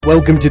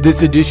Welcome to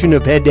this edition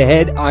of Head to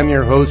Head. I'm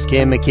your host,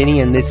 Cam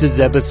McKinney, and this is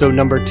episode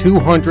number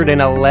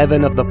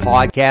 211 of the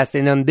podcast.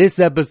 And on this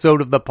episode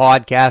of the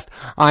podcast,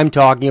 I'm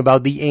talking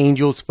about the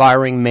Angels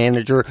firing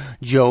manager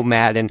Joe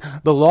Maddon.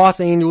 The Los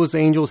Angeles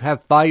Angels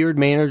have fired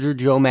manager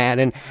Joe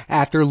Maddon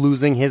after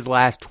losing his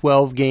last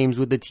 12 games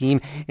with the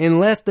team. In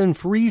less than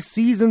 3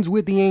 seasons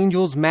with the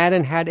Angels,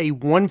 Maddon had a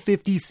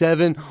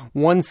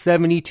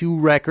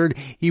 157-172 record.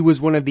 He was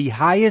one of the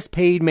highest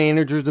paid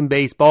managers in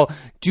baseball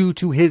due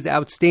to his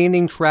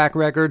outstanding track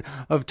record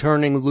of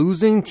turning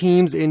losing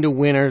teams into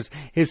winners.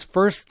 His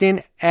first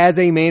stint as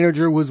a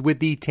manager was with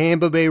the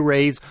Tampa Bay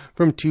Rays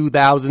from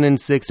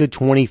 2006 to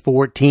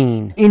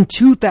 2014. In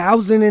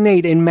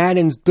 2008, in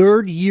Maddon's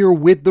third year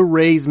with the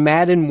Rays,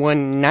 Maddon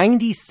won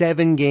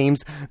 97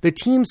 games. The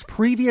team's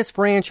previous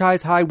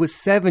franchise high was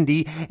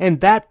 70, and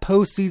that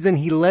postseason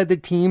he led the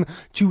team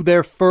to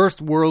their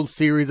first World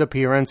Series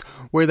appearance,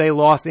 where they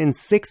lost in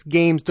 6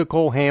 games to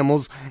Cole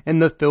Hamels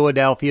and the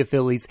Philadelphia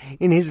Phillies.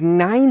 In his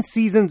 9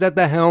 seasons at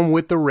the helm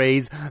with the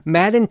Rays,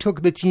 Maddon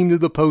took the team to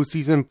the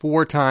postseason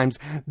 4 times.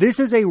 This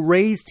is a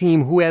Rays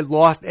team who had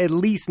lost at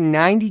least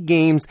 90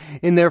 games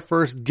in their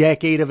first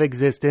decade of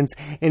existence,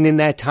 and in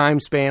that time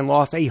span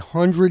lost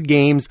 100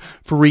 games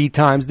 3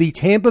 times. The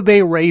Tampa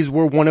Bay Rays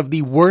were one of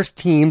the worst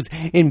teams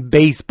in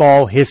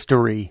baseball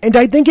history. And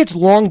I think it's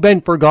long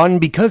been forgotten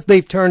because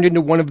they've turned into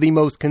one of the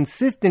most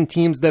consistent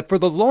teams that for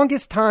the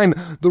longest time,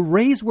 the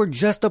Rays were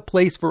just a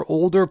place for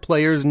older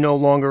players no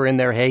longer in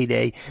their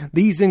heyday.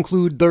 These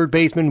include third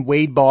baseman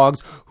Wade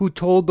Boggs, who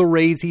told the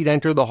Rays he'd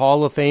enter the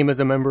Hall of Fame as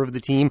a member of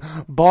the team.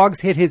 Boggs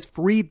hit his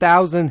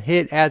 3,000th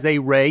hit as a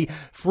Ray.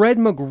 Fred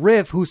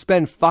McGriff, who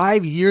spent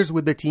 5 years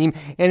with the team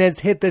and has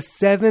hit the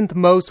 7th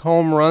most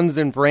home runs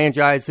in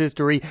franchise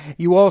history.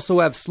 You also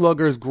have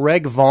sluggers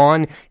Greg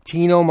Vaughn,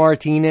 Tino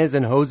Martinez,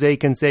 and Jose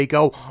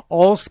Canseco,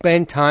 all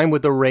spent time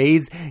with the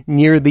Rays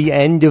near the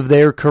end of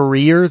their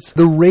careers.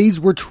 The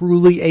Rays were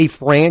truly a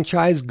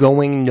franchise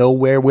going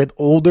nowhere with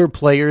older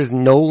players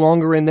no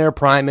longer in their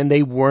prime, and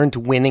they weren't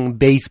winning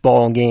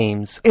baseball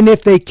games. And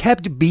if they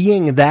kept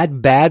being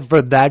that bad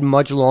for that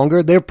much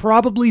longer, there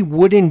probably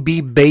wouldn't be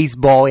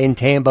baseball in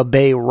Tampa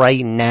Bay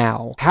right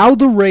now. How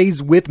the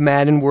Rays with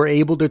Maddon were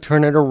able to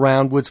turn it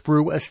around was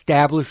through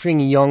establishing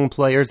young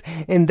players,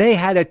 and they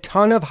had a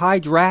ton of high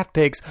draft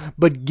picks,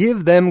 but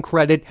give them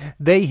credit,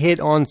 they hit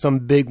on some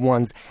big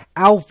ones.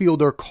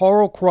 Outfielder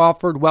Carl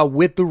Crawford, while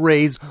with the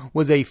Rays,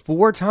 was a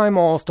 4-time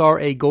All-Star,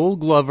 a Gold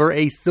Glover,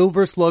 a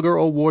Silver Slugger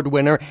Award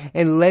winner,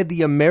 and led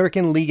the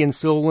American League in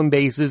stolen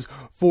bases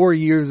 4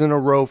 years in a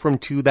row from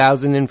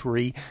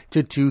 2003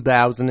 to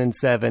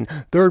 2007.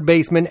 Third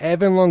baseman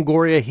Evan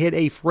Longoria hit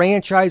a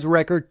franchise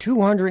record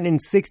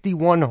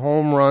 261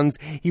 home runs.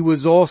 He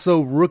was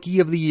also Rookie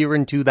of the Year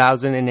in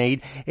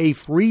 2008, a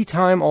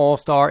 3-time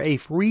All-Star, a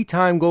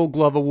 3-time Gold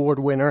Glove Award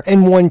winner,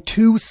 and won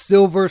 2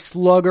 Silver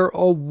Slugger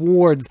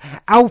Awards.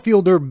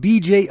 Outfielder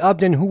B.J.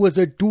 Upton, who was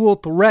a dual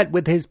threat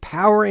with his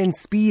power and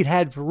speed,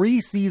 had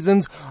 3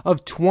 seasons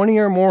of 20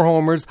 or more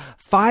homers,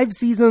 5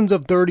 seasons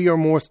of 30 or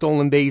more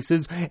stolen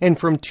bases, and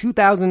from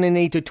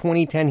 2008 to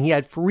 2010, he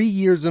had 3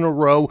 years in a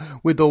row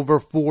with over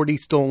 40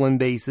 stolen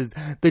bases.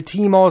 The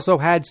team also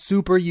had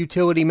super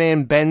utility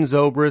man Ben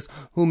Zobrist,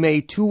 who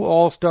made 2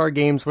 All-Star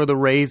games for the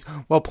Rays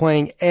while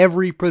playing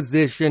every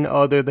position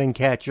other than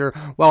catcher,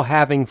 while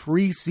having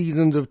 3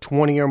 seasons of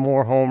 20 or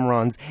more home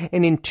runs.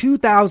 And in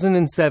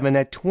 2007,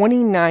 at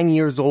 29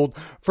 years old,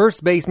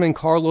 first baseman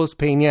Carlos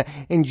Pena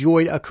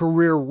enjoyed a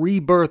career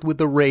rebirth with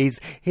the Rays,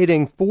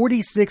 hitting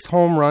 46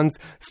 home runs,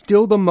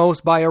 still the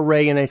most by a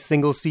Ray in a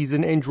single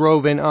season, and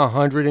drove in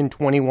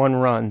 121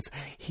 runs.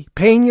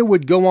 Pena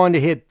would go on to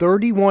hit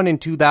 31 in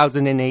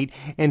 2008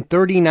 and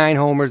 39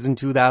 homers in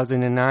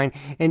 2009,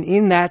 and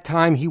in that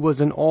time he was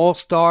an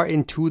All-Star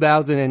in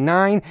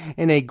 2009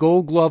 and a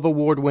Gold Glove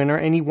Award winner,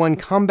 and he won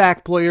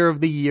Comeback Player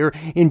of the Year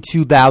in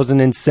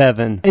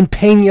 2007. And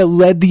Pena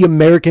led the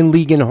American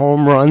League in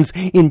home runs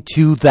in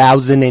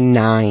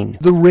 2009.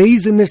 The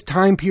Rays in this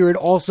time period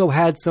also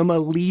had some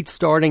elite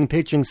starting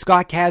pitching.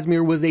 Scott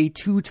Kazmir was a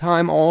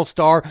 2-time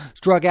All-Star,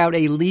 struck out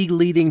a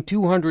league-leading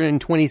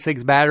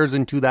 226 batters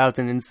in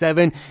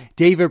 2007.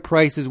 David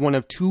Price is one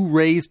of 2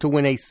 Rays to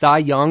win a Cy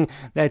Young.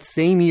 That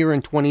same year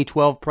in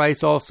 2012,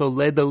 Price also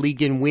led the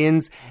league in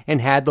wins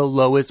and had the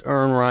lowest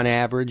earned run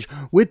average.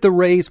 With the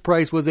Rays,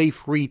 Price was a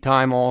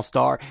 3-time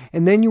All-Star.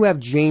 And then you have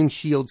James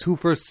Shields, who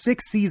for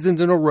 6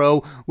 seasons in a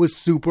row was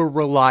super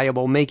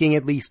reliable, making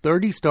at least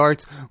 30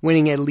 starts,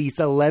 winning at least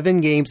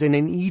 11 games, and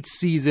in each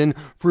season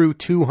through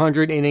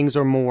 200 innings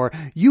or more.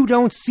 You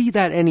don't see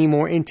that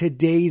anymore in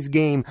today's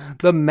game.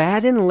 The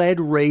Maddon-led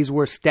Rays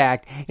were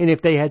stacked, and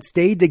if they had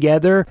stayed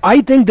together,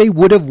 I think they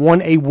would have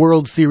won a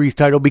World Series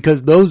title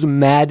because those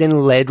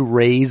Maddon-led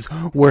Rays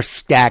were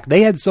stacked.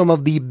 They had some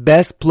of the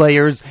best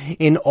players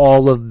in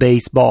all of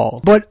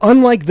baseball. But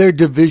unlike their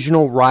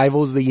divisional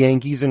rivals, the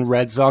Yankees and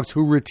Red Sox,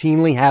 who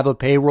routinely have a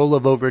payroll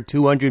of over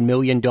 $200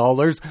 million,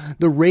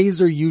 the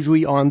Rays are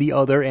usually on the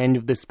other end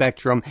of the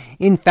spectrum.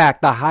 In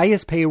fact, the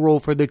highest payroll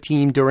for the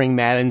team during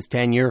Maddon's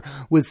tenure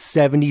was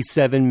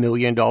 $77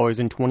 million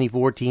in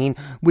 2014. 2014,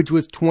 which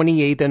was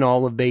 28th in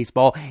all of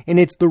baseball, and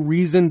it's the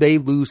reason they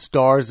lose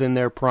stars in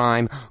their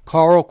prime.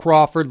 Carl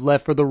Crawford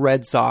left for the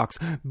Red Sox,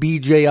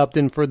 B.J.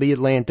 Upton for the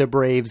Atlanta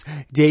Braves,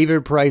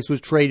 David Price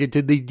was traded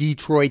to the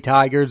Detroit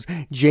Tigers,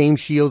 James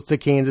Shields to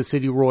Kansas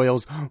City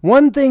Royals.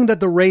 One thing that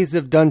the Rays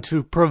have done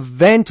to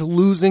prevent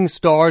losing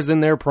stars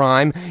in their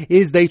prime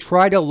is they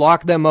try to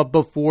lock them up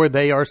before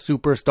they are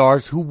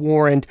superstars who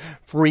warrant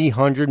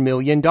 $300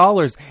 million.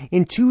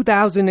 In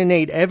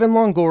 2008, Evan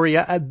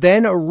Longoria,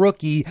 then a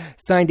rookie,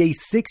 signed a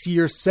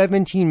 6-year,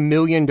 $17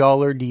 million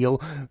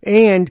deal.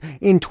 And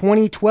in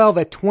 2012,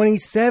 at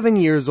 27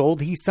 years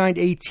old, he signed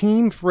a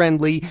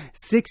team-friendly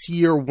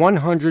 6-year,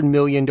 $100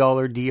 million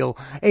deal.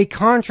 A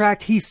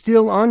contract he's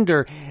still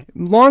under.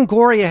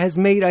 Longoria has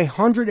made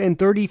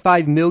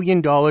 $135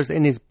 million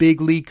in his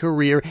big league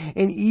career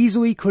and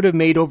easily could have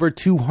made over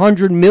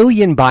 $200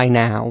 million by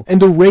now.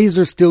 And the Rays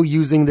are still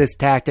using this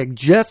tactic.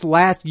 Just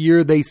last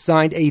year, they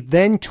signed a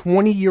then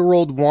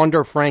 20-year-old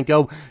Wander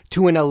Franco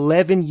to an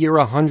 11-year,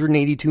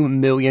 $182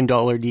 million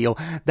deal.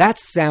 That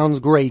sounds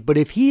great, but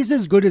if he's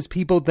as good as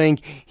people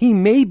think, he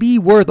may be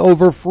worth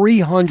over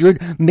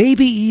 $300,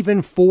 maybe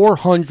even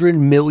 $400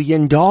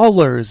 million.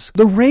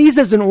 The Rays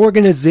as an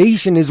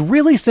organization is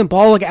really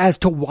symbolic as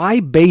to why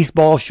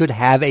baseball should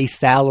have a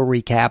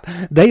salary cap.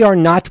 They are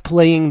not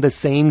playing the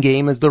same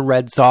game as the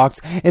Red Sox,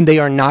 and they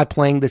are not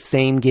playing the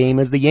same game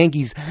as the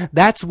Yankees.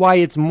 That's why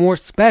it's more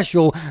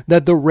special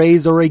that the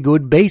Rays are a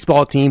good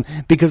baseball team,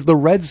 because the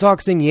Red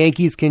Sox and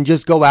Yankees can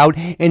just go out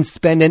and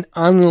spend an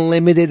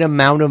unlimited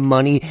amount of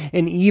money,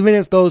 and even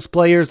if those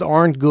players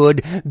aren't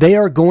good, they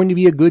are going to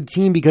be a good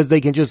team because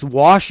they can just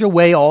wash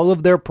away all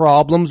of their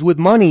problems with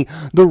money.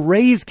 The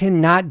Rays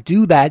cannot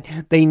do that.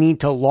 They need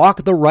to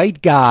lock the right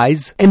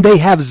guys, and they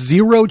have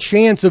zero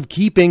chance of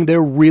keeping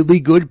their really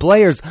good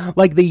players.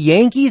 Like the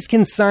Yankees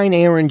can sign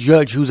Aaron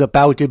Judge, who's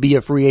about to be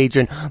a free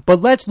agent,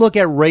 but let's look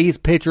at Rays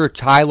pitcher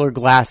Tyler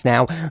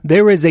Glasnow.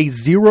 There is a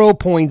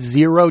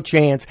 0.0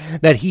 chance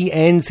that he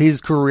ends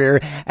his career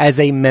as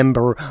a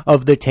member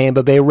of the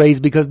Tampa Bay Rays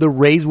because the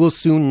Rays will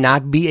soon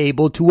not be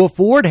able to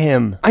afford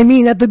him. I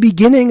mean, at the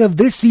beginning of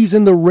this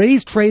season, the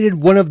Rays traded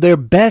one of their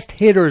best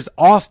hitters,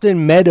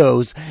 Austin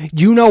Meadows.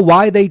 Do you know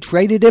why they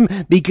traded him?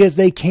 Because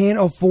they can't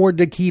afford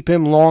to keep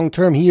him long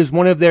term. He is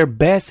one of their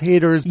best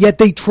hitters, yet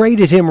they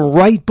traded him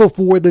right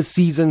before the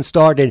season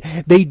started.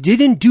 They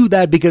didn't do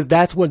that because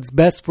that's what's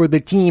best for the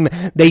team.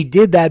 They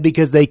did that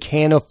because they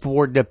can't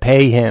afford to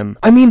pay him.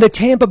 I mean, the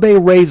Tampa Bay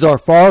Rays are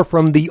far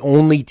from the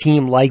only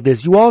team like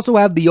this. You also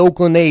have the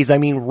Oakland A's. I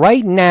mean,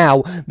 right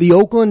now, the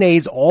Oakland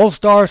A's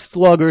all-star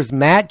sluggers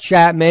Matt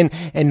Chapman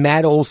and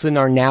Matt Olson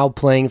are now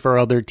playing for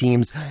other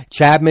teams.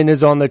 Chapman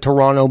is on the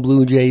Toronto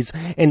Blue Jays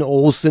and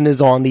Olson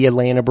is on the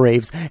Atlanta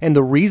Braves. And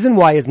the reason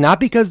why is not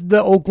because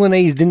the Oakland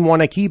A's didn't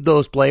want to keep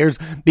those players,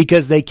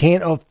 because they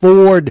can't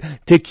afford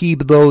to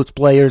keep those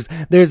players.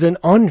 There's an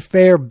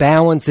unfair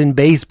balance in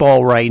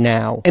baseball right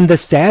now. And the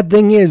sad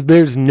thing is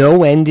there's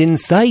no end in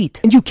sight.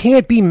 And you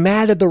can't be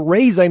mad at the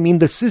Rays. I mean,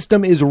 the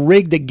system is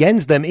rigged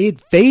against them.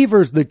 It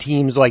favors the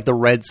teams like the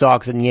Red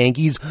Sox and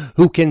Yankees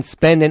who can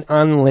spend an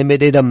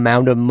unlimited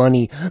amount of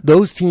money.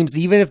 Those teams,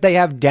 even if they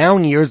have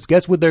down years,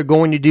 guess what they're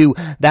going to do?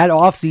 That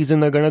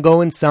offseason, they're going to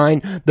go and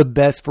sign the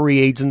best free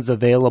agents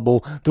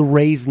available. The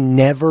Rays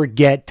never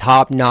get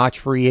top-notch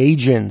free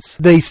agents.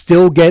 They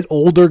still get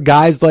older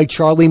guys like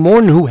Charlie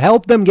Morton who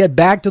help them get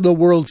back to the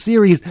World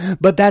Series,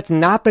 but that's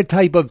not the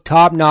type of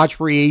top-notch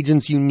free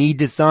agents you need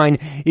to sign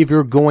if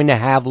you're going to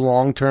have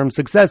long-term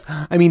success.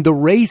 I mean, the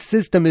Rays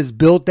system is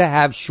built to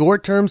have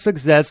short-term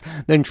success,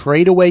 then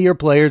trade away your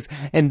players,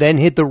 and then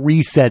hit the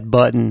reset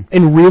button.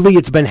 And really,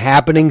 it's been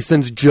happening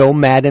since Joe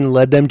Maddon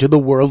led them to the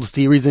World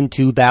Series in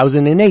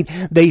 2008.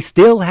 They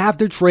still have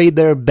to trade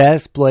their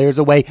best players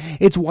away.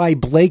 It's why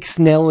Blake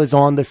Snell is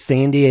on the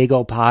San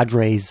Diego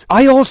Padres.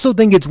 I also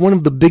think it's one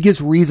of the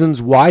biggest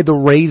reasons why the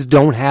Rays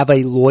don't have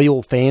a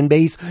loyal fan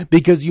base,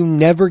 because you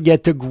never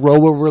get to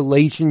grow a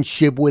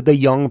relationship with a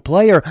young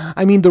player.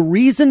 I mean, the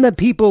reason that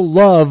people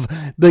love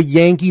the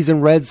Yankees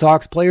and Red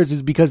Sox players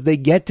is because they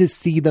get to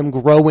see them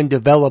grow and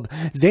develop.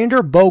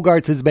 Xander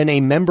Bogaerts has been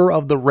a member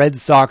of the Red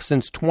Sox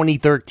since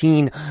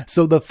 2013,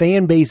 so the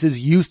fan base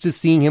is used to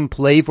seeing him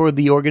play for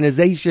the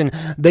organization.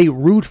 They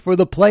root for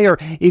the player.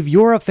 If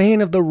you're a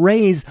fan of the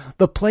Rays,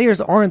 the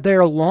players aren't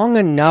there long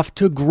enough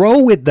to grow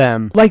with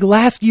them. Like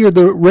last year,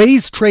 the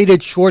Rays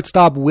traded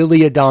shortstop Willy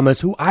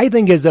Adames, who I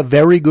think is a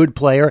very good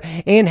player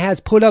and has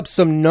put up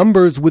some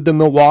numbers with the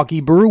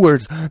Milwaukee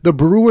Brewers. The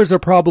Brewers are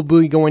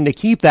probably going to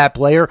keep that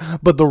player,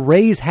 but the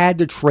Rays had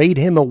to trade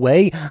him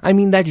away. I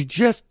mean, that's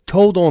just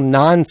total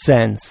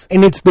nonsense.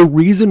 And it's the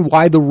reason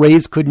why the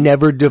Rays could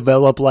never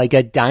develop like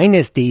a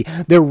dynasty.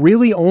 Their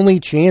really only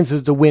chance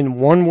is to win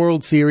one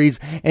World Series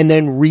and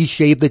then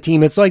reshape the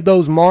team. It's like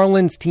those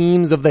Marlins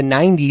teams of the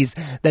 90s.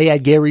 They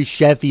had Gary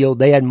Sheffield,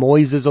 they had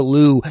Moises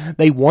Alou.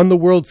 They won the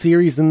World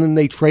Series and then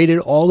they traded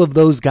all of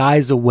those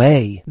guys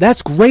away.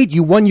 That's great.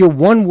 You won your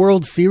one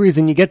World Series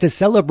and you get to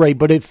celebrate,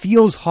 but it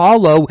feels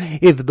hollow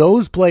if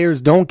those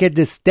players don't get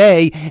to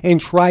stay and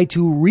try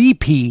to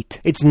repeat.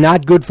 It's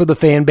not good for the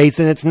fan base,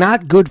 and it's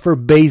not good for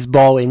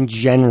baseball in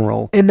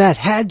general. And that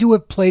had to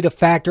have played a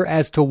factor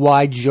as to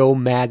why Joe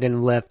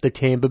Maddon left the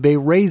Tampa Bay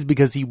Rays,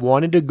 because he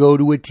wanted to go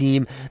to a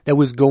team that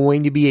was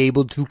going to be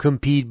able to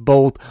compete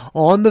both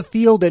on the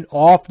field and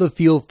off the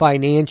field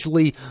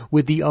financially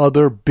with the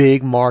other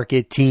big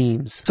market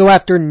teams. So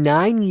after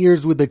 9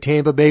 years with the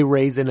Tampa Bay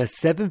Rays and a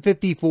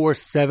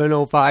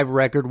 .754-705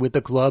 record with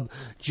the club,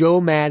 Joe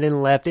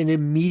Maddon left and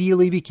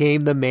immediately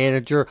became the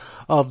manager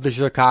of the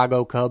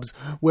Chicago Cubs,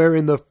 where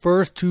in the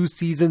first 2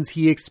 seasons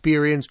he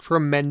experienced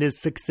tremendous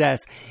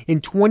success.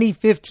 In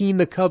 2015,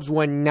 the Cubs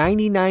won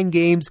 99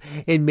 games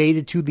and made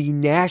it to the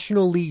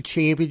National League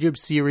Championship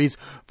Series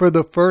for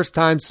the first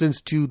time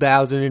since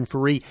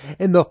 2003.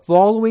 In the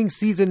following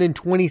season in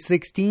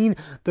 2016,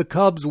 the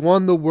Cubs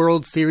won the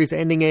World Series,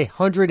 ending a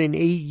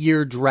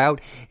 108-year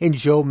drought, and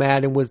Joe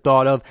Maddon was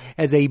thought of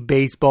as a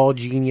baseball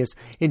genius.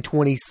 In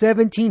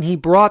 2017, he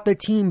brought the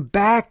team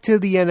back to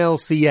the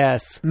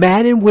NLCS.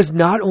 Maddon was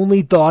not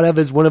only thought of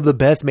as one of the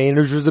best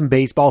managers in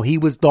baseball, he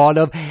was thought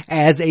of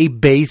as a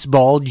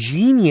baseball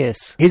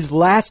genius. His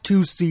last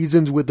 2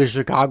 seasons with the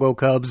Chicago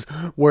Cubs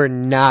were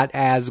not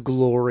as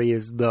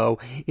glorious, though.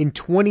 In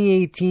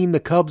 2018, the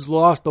Cubs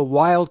lost the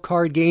wild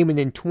card game, and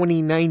in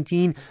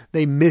 2019,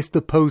 they missed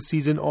the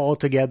postseason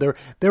altogether.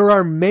 There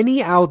are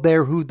many out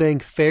there who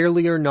think,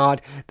 fairly or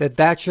not,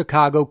 that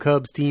Chicago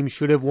Cubs team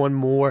should have won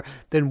more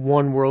than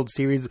one World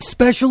Series,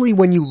 especially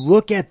when you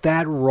look at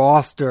that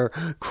roster.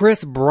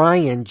 Chris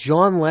Bryant,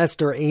 Jon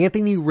Lester,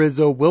 Anthony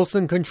Rizzo,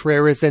 Wilson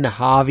Contreras, and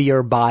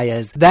Javier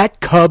Baez. That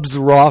Cubs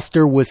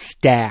roster was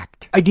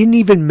stacked. I didn't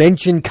even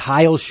mention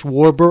Kyle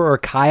Schwarber or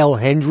Kyle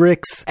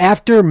Hendricks.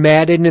 After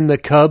Maddon and the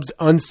Cubs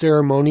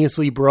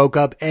unceremoniously broke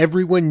up,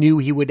 everyone knew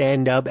he would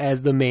end up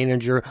as the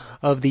manager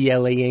of the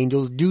LA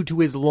Angels due to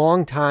his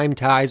long-time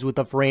ties with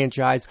the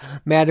franchise.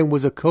 Maddon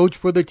was a coach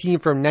for the team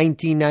from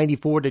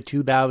 1994 to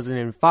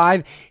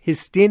 2005. His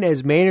stint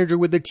as manager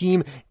with the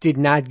team did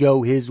not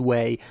go his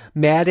way.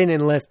 Maddon,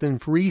 in less than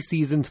 3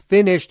 seasons,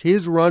 finished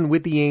his run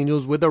with the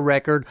Angels with a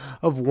record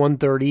of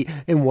 130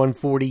 and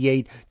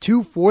 148,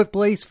 2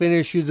 fourth-place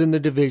finishes in the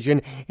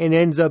division, and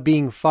ends up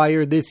being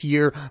fired this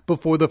year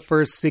before the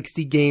first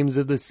 60 games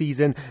of the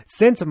season.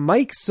 Since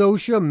Mike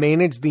Scioscia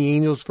managed the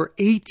Angels for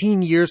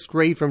 18 years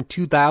straight from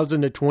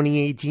 2000 to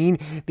 2018,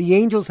 the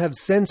Angels have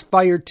since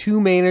fired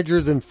 2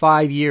 managers in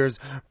 5 years,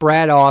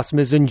 Brad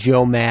Ausmus and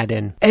Joe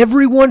Maddon.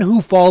 Everyone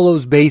who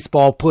follows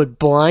baseball put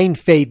blind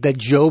faith that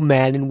Joe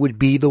Maddon would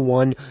be the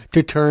one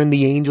to turn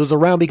the Angels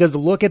around, because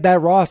look at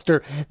that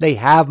roster. They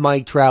have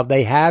Mike Trout,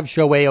 they have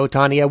Shohei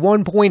Ohtani. At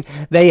one point,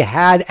 they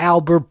had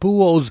Albert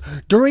Pujols.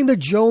 During the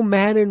Joe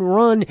Maddon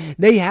run,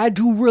 they had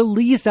to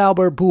release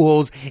Albert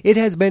Pujols. It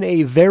has been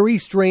a very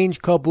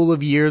strange couple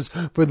of years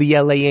for the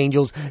LA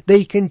Angels.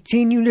 They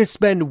continue to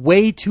spend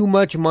way too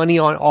much money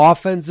on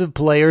offensive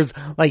players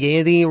like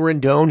Anthony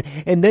Rendon,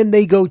 and then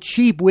they go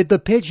cheap with the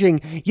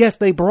pitching. Yes,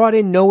 they brought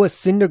in Noah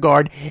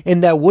Syndergaard,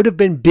 and that would have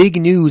been big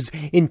news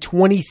in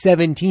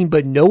 2017,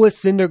 but Noah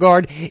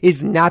Syndergaard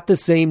is not the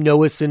same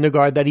Noah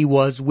Syndergaard that he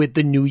was with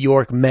the New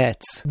York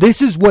Mets.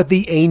 This is what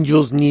the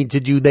Angels need to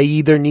do. They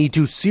either need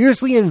to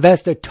seriously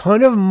invest a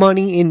ton of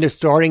money into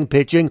starting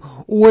pitching,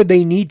 or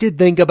they need to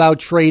think about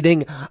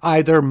trading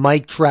either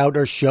Mike Trout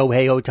or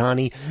Shohei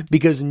Ohtani,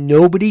 because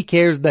nobody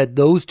cares that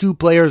those 2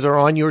 players are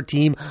on your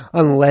team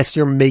unless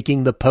you're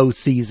making the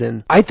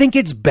postseason. I think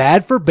it's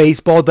bad for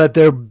baseball that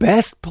their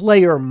best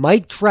player,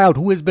 Mike Trout,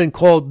 who has been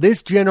called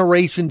this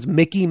generation's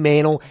Mickey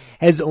Mantle,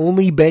 has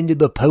only been to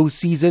the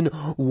postseason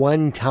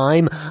 1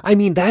 time. I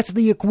mean, that's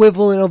the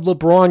equivalent of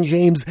LeBron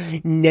James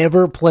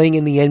never playing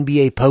in the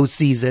NBA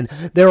postseason.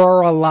 There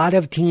are a lot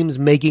of teams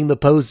making the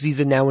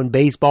postseason now in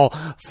baseball,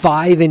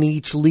 5 in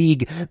each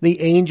league.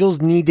 The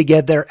Angels need to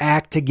get their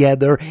act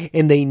together,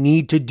 and they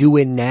need to do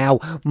it now.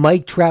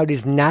 Mike Trout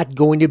is not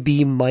going to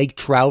be Mike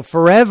Trout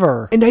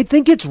forever. And I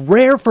think it's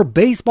rare for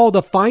baseball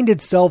to find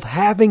itself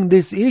having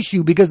this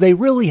issue, because they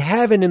really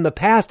haven't in the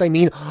past. I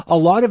mean, a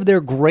lot of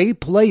their great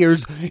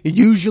players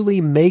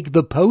usually make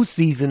the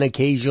postseason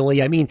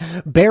occasionally. I mean,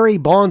 Barry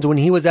Bonds, when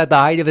he was at the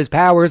height of his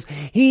powers,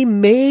 he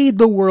made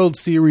the World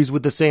Series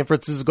with the San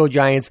Francisco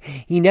Giants.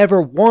 He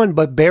never won,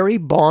 but Barry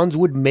Bonds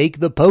would make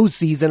the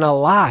postseason a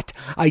lot.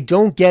 I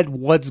don't get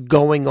what's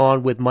going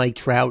on with Mike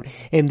Trout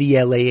and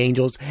the LA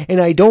Angels,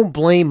 and I don't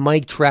blame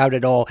Mike Trout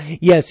at all.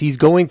 Yes, he's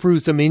going through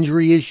some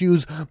injury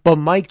issues, but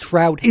Mike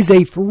Trout is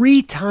a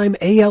 3-time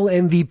AL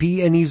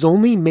MVP, and he's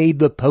only made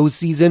the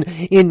postseason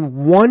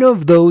in 1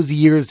 of those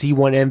years he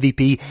won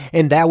MVP,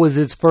 and that was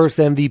his first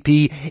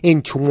MVP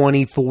in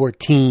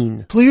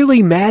 2014.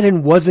 Clearly,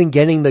 Maddon wasn't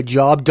getting the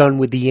job done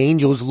with the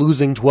Angels,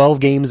 losing 12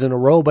 games in a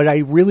row, but but I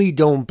really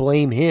don't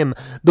blame him.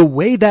 The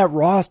way that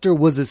roster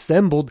was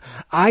assembled,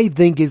 I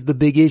think, is the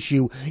big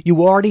issue.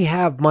 You already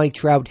have Mike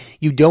Trout.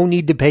 You don't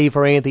need to pay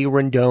for Anthony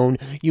Rendon.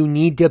 You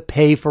need to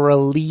pay for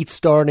elite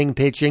starting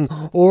pitching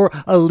or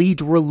elite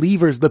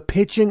relievers. The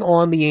pitching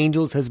on the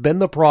Angels has been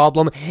the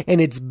problem,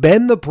 and it's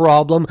been the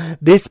problem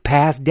this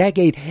past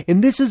decade.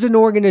 And this is an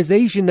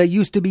organization that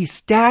used to be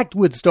stacked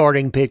with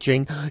starting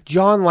pitching.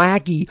 John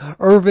Lackey,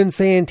 Irvin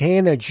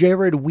Santana,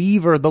 Jared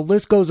Weaver, the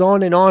list goes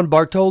on and on.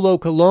 Bartolo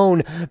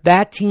Colon.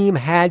 That team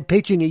had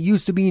pitching. It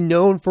used to be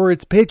known for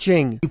its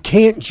pitching. You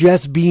can't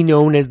just be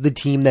known as the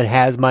team that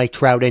has Mike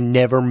Trout and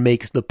never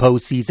makes the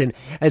postseason.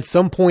 At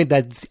some point,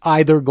 that's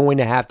either going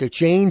to have to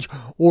change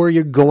or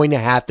you're going to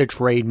have to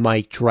trade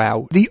Mike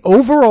Trout. The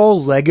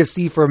overall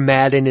legacy for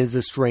Maddon is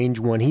a strange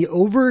one. He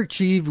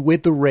overachieved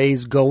with the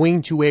Rays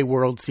going to a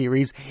World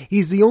Series.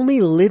 He's the only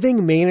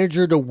living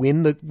manager to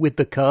win with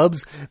the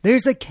Cubs.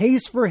 There's a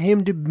case for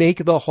him to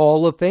make the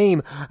Hall of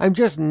Fame. I'm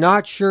just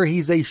not sure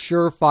he's a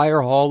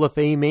surefire Hall of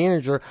Fame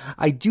manager.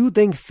 I do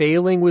think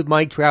failing with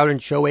Mike Trout and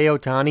Shohei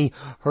Ohtani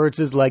hurts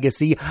his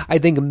legacy. I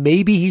think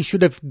maybe he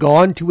should have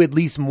gone to at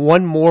least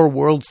one more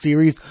World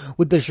Series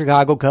with the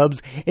Chicago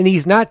Cubs. And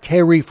he's not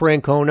Terry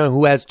Francona,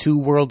 who has 2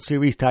 World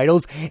Series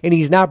titles, and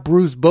he's not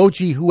Bruce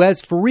Bochy, who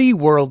has 3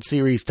 World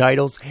Series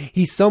titles.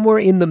 He's somewhere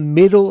in the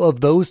middle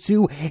of those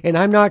two, and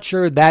I'm not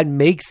sure that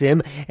makes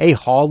him a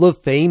Hall of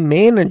Fame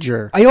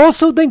manager. I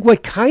also think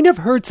what kind of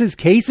hurts his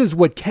case is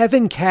what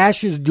Kevin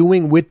Cash is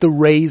doing with the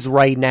Rays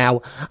right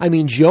now. I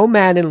mean, Joe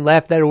Maddon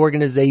left that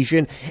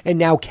organization, and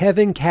now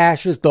Kevin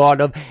Cash is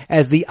thought of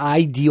as the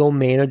ideal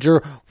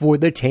manager for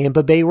the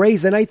Tampa Bay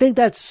Rays. And I think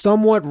that's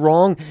somewhat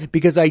wrong,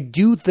 because I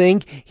do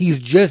think he's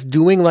just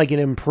doing like an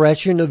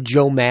impression of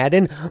Joe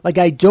Maddon. Like,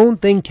 I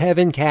don't think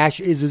Kevin Cash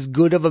is as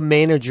good of a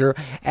manager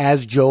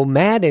as Joe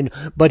Maddon,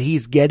 but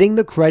he's getting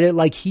the credit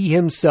like he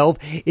himself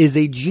is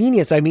a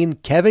genius. I mean,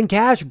 Kevin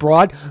Cash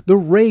brought the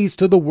Rays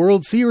to the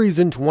World Series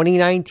in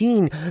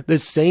 2019, the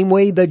same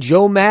way that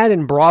Joe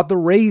Maddon brought the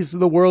Rays to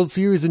the World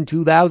Series in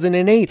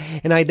 2008.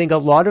 And I think a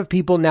lot of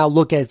people now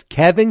look at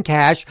Kevin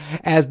Cash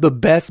as the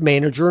best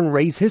manager in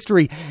Rays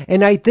history.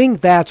 And I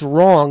think that's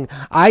wrong.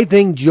 I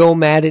think Joe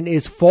Maddon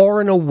is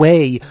far and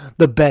away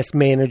the best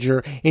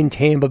manager in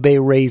Tampa Bay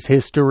Rays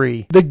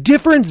history. The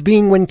difference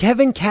being, when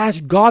Kevin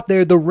Cash got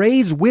there, the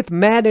Rays with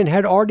Maddon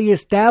had already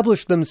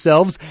established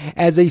themselves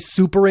as a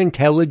super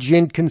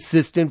intelligent,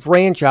 consistent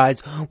franchise.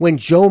 When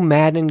Joe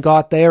Maddon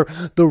got there,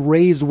 the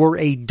Rays were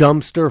a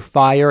dumpster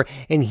fire,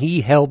 and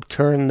he helped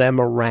turn them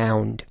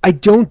around. I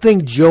don't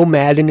think Joe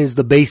Maddon is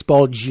the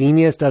baseball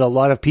genius that a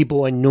lot of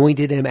people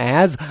anointed him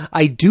as.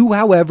 I do,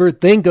 however,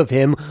 think of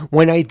him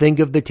when I think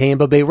of the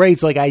Tampa Bay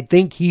Rays. Like, I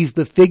think he's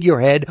the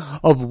figurehead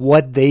of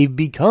what they've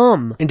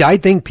become. And I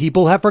think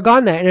people have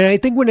forgotten that. And I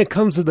think when it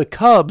comes to the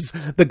Cubs,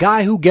 the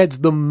guy who gets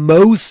the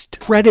most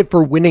credit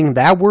for winning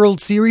that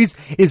World Series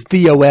is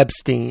Theo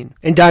Epstein.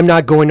 And I'm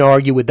not going to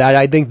argue with that.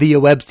 I think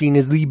Theo Epstein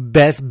is the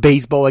best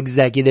baseball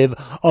executive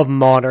of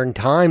modern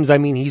times. I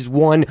mean, he's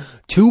won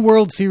 2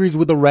 World Series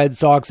with the Red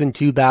Sox in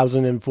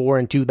 2004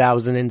 and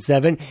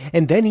 2007.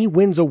 And then he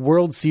wins a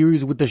World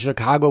Series with the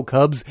Chicago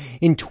Cubs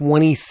in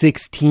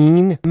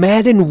 2016.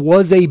 Maddon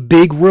was a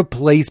big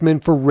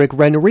replacement for Rick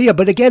Renteria.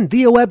 But again,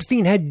 Theo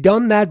Epstein had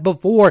done that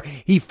before.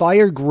 He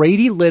fired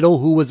Grady Little,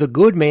 who was a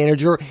good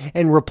manager,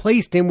 and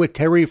replaced him with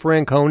Terry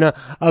Francona,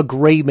 a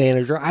great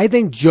manager. I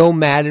think Joe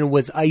Maddon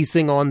was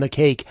icing on the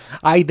cake.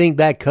 I think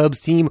that Cubs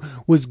team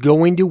was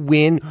going to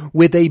win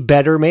with a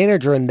better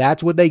manager, and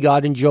that's what they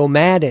got in Joe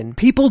Maddon.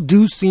 People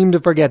do seem to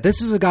forget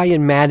this is a guy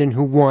in Maddon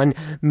who won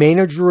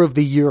Manager of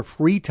the Year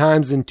 3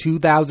 times in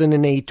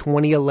 2008,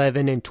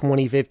 2011, and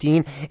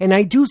 2015, and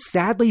I do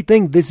sadly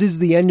think this is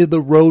the end of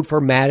the road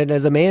for Maddon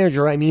as a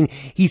manager. I mean,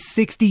 he's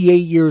 68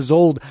 years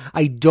old.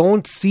 I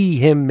don't see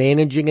him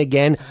managing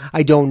again.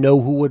 I don't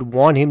know who would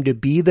want him to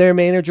be their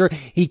manager.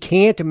 He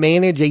can't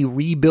manage a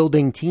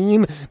rebuilding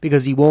team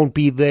because he won't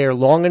be there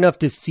long enough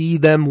to see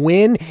them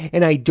win,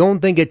 and I don't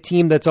think a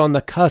team that's on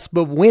the cusp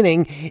of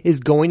winning is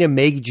going to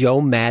make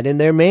Joe Maddon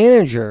their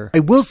manager. I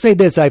will say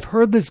this, I've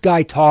heard this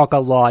guy talk a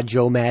lot,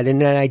 Joe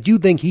Maddon, and I do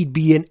think he'd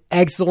be an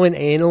excellent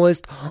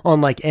analyst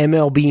on like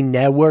MLB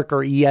Network or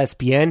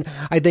ESPN.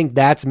 I think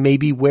that's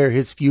maybe where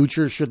his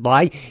future should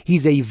lie.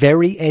 He's a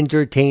very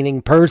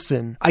entertaining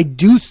person. I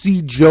do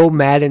see Joe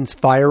Maddon's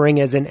firing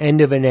as an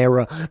end of an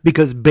era,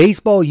 because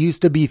baseball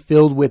used to be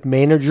filled with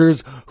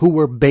managers who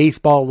were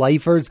baseball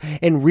lifers,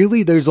 and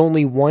really there's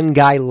only one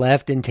guy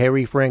left in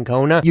Terry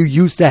Francona. You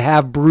used to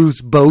have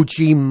Bruce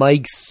Bochy,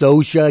 Mike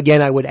Scioscia.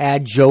 Again, I would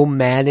add Joe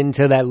Maddon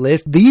to that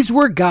list. These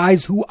were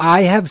guys who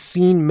I have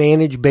seen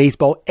manage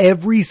baseball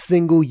every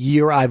single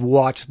year I've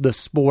watched the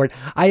sport,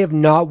 I have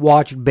not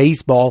watched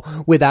baseball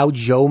without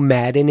Joe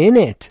Maddon in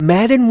it.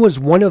 Maddon was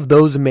one of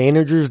those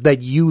managers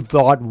that you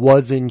thought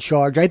was in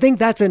charge. I think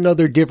that's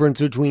another difference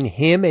between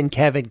him and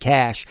Kevin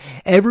Cash.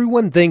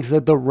 Everyone thinks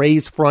that the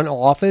Rays front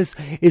office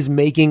is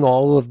making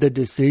all of the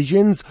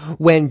decisions.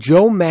 When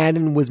Joe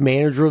Maddon was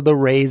manager of the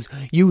Rays,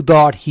 you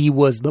thought he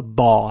was the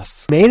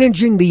boss.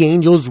 Managing the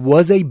Angels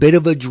was a bit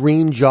of a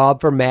dream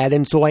job for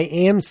Maddon, so I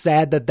am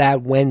sad that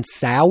that went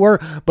sour,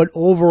 but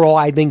overall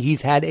I think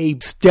he's had a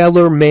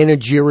stellar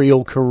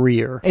managerial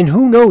career. And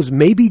who knows,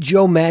 maybe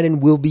Joe Maddon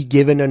will be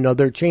given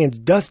another chance.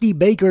 Dusty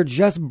Baker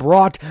just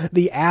brought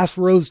the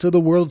Astros to the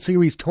World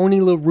Series.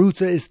 Tony La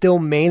Russa is still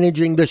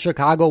managing the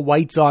Chicago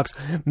White Sox.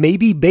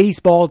 Maybe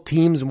baseball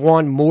teams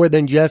want more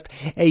than just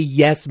a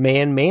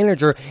yes-man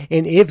manager,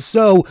 and if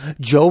so,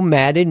 Joe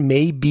Maddon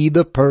may be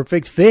the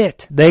perfect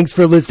fit. Thanks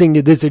for listening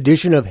to this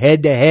edition of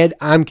Head to Head.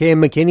 I'm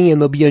Cam McKinney,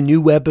 and there'll be a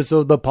new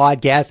episode of the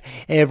podcast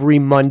every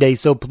Monday,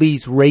 so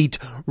please rate,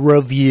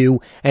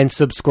 review, and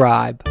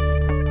subscribe.